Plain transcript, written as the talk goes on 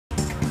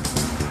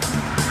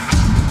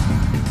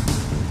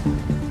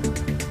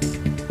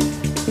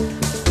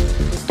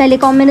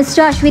Telecom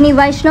Minister Ashwini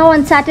Vaishnaw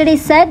on Saturday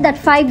said that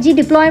 5G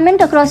deployment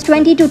across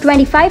 20 to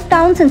 25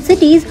 towns and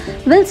cities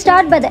will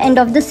start by the end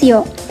of this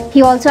year.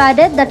 He also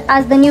added that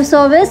as the new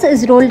service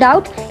is rolled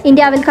out,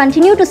 India will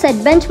continue to set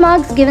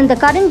benchmarks given the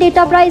current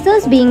data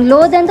prices being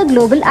lower than the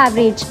global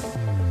average.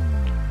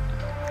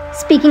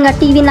 Speaking at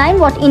TV9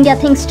 What India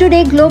Thinks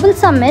Today Global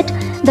Summit,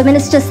 the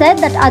minister said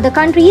that other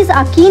countries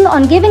are keen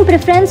on giving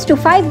preference to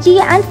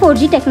 5G and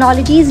 4G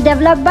technologies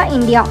developed by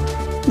India.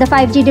 The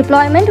 5G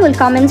deployment will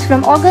commence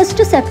from August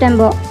to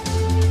September.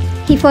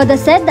 He further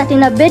said that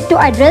in a bid to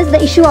address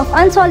the issue of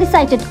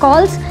unsolicited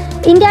calls,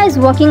 India is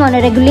working on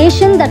a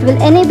regulation that will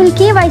enable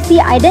KYC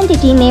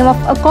identity name of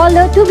a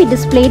caller to be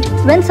displayed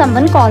when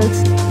someone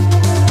calls.